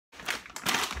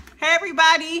Hey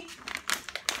everybody,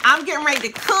 I'm getting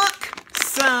ready to cook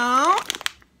some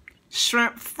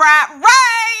shrimp fried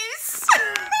rice.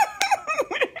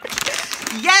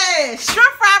 Yeah,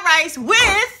 shrimp fried rice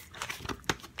with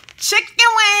chicken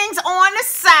wings on the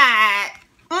side.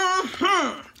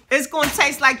 It's gonna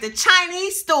taste like the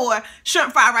Chinese store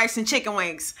shrimp fried rice and chicken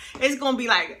wings. It's gonna be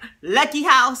like Lucky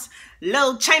House,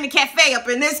 little China cafe up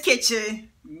in this kitchen.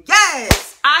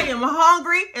 Yes, I am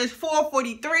hungry. It's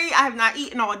 4:43. I have not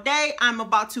eaten all day. I'm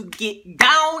about to get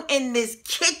down in this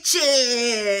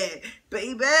kitchen,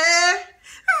 baby.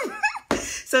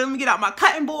 So let me get out my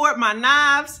cutting board, my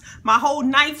knives, my whole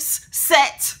knives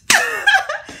set.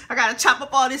 I gotta chop up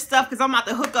all this stuff because I'm about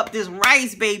to hook up this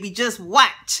rice, baby. Just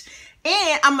watch.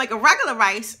 And I'm making regular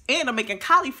rice and I'm making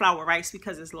cauliflower rice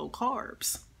because it's low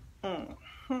carbs.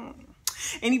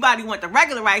 Anybody want the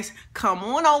regular rice, come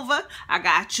on over. I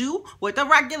got you with the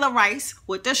regular rice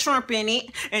with the shrimp in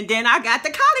it. And then I got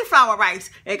the cauliflower rice.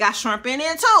 It got shrimp in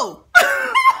it too.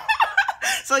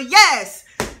 So yes,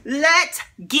 let's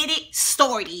get it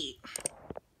started.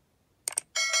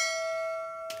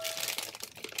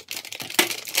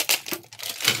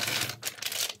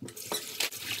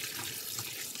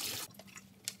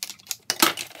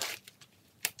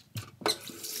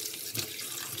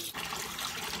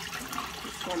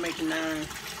 Gonna make 9, and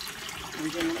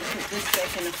then put this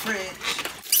back in the fridge.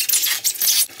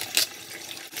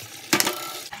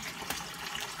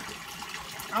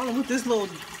 I don't know what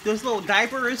this little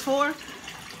diaper is for.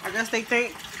 I guess they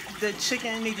think the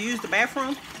chicken need to use the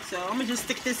bathroom. So I'm gonna just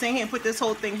stick this in here and put this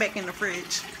whole thing back in the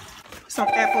fridge. Some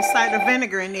apple cider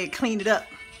vinegar in there, clean it up.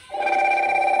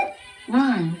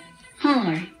 1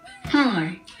 4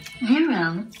 4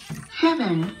 0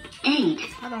 7 8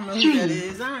 I don't know who that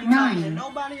is. I ain't talking to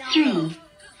nobody. I don't know.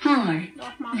 3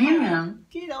 4 0.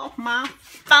 Get off my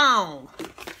phone.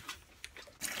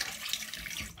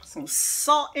 Some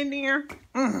salt in there.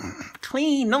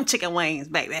 Clean them chicken wings,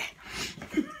 baby.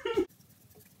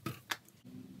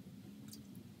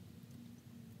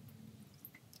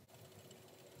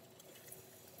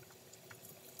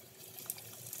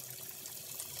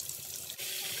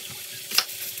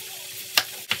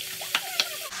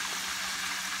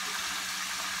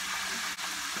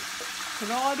 Put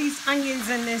all these onions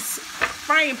in this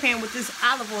frying pan with this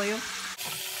olive oil.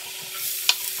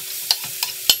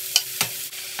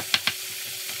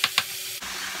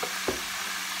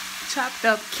 Chopped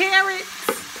up carrots.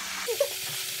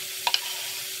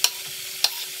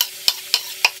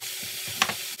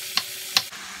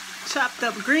 Chopped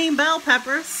up green bell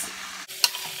peppers.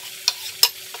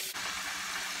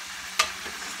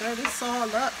 Stir this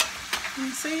all up. You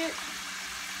see it?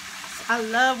 I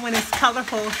love when it's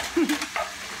colorful.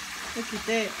 Look at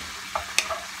that.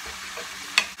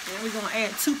 And we're gonna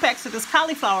add 2 packs of this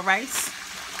cauliflower rice.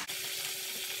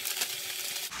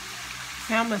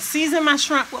 Now I'm gonna season my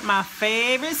shrimp with my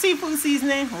favorite seafood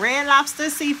seasoning, Red Lobster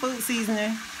seafood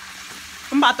seasoning.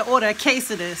 I'm about to order a case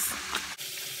of this.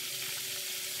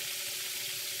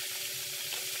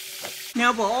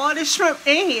 Now put all this shrimp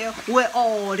in here with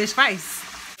all this rice.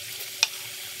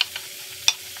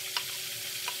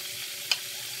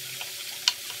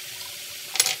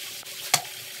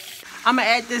 I'm gonna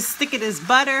add this stick of this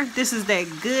butter. This is that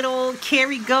good old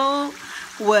Kerrygold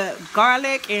with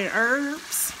garlic and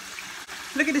herbs.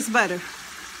 Look at this butter.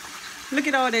 Look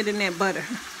at all that in that butter.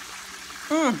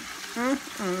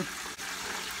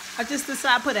 I just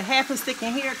decided to put a half a stick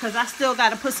in here because I still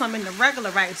got to put some in the regular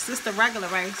rice. This is the regular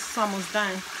rice. It's almost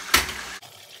done.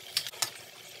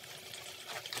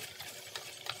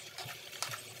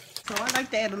 So I like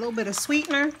to add a little bit of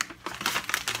sweetener.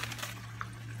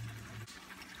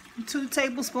 2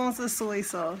 tablespoons of soy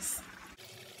sauce.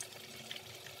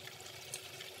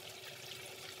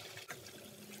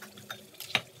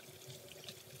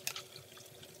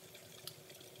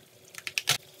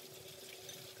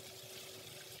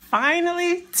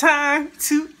 Finally, time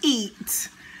to eat.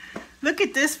 Look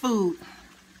at this food.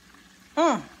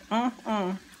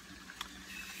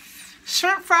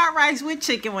 Shrimp fried rice with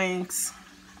chicken wings.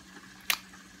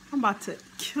 I'm about to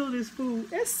kill this food.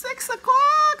 It's 6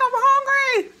 o'clock. I'm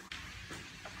hungry.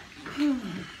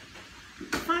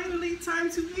 Finally, time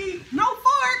to eat. No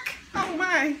fork. Oh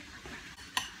my.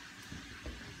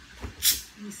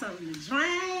 Need something to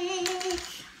drink.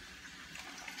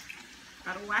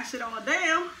 Gotta wash it all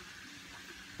down.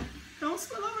 Don't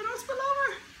spill over, don't spill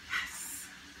over. Yes.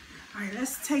 All right,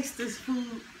 let's taste this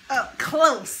food up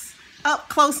close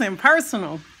and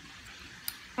personal.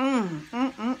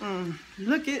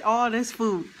 Look at all this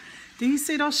food. Do you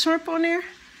see those shrimp on there?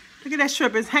 Look at that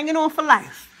shrimp, it's hanging on for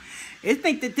life. They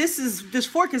think that this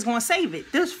fork is gonna save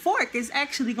it. This fork is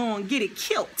actually gonna get it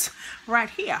killed right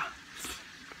here.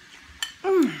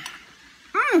 Mmm.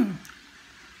 Mmm.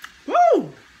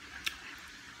 Woo.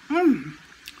 Mmm.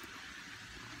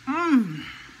 Mmm.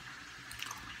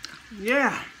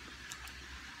 Yeah.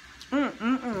 Mmm.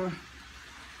 Mmm. Mmm.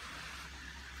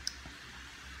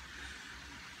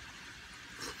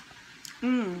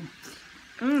 Mmm.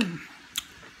 Mmm.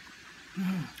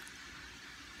 Mmm.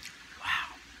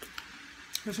 Wow.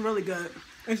 It's really good.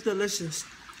 It's delicious.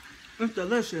 It's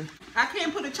delicious. I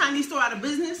can't put a Chinese store out of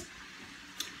business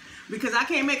because I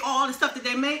can't make all the stuff that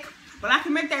they make, but I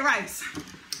can make their rice.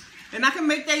 And I can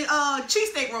make their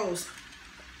cheesesteak rolls.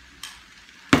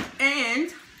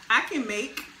 And I can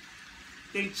make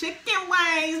their chicken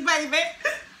wings, baby.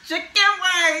 Chicken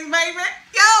wings, baby.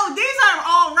 Yo, these are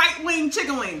all right-wing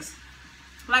chicken wings.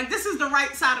 Like, this is the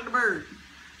right side of the bird.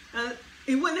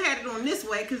 It wouldn't have had it on this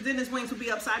way because then his wings would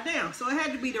be upside down. So it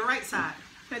had to be the right side.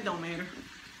 That don't matter.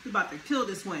 We're about to kill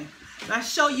this wing. I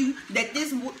show you that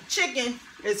this chicken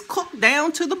is cooked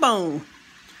down to the bone.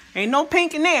 Ain't no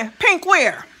pink in there. Pink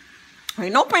where?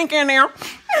 Ain't no pink in there.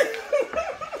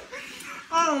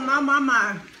 Oh,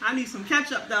 my. I need some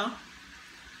ketchup, though.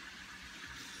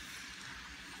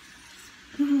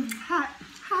 Hot.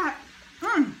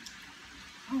 Oh,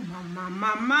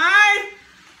 my.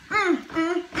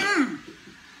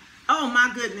 Oh,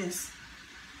 my goodness.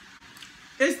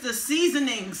 It's the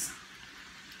seasonings.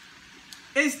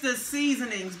 It's the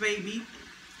seasonings, baby.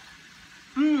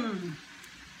 Mmm.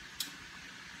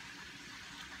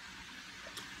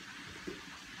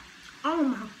 Oh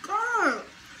my God.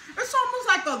 It's almost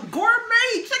like a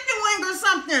gourmet chicken wing or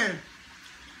something.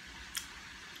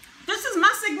 This is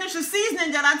my signature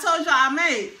seasoning that I told y'all I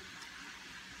made.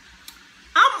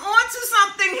 I'm onto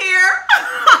something here.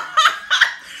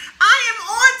 I am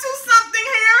onto something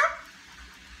here.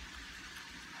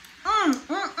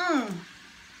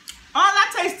 All I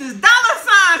taste is dollar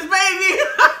signs, baby.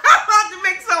 I'm about to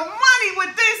make some money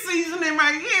with this seasoning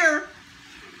right here.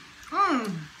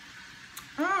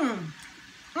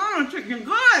 Chicken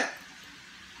good.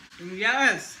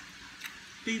 Yes.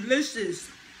 Delicious.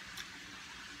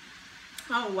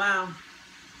 Oh, wow.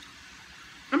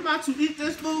 I'm about to eat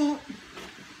this food.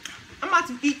 I'm about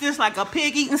to eat this like a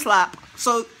pig eating slop.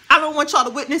 So I don't want y'all to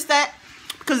witness that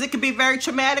because it could be very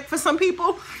traumatic for some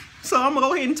people. So I'm going to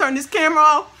go ahead and turn this camera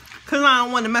off because I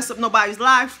don't want to mess up nobody's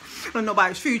life or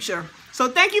nobody's future. So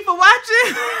thank you for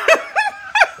watching.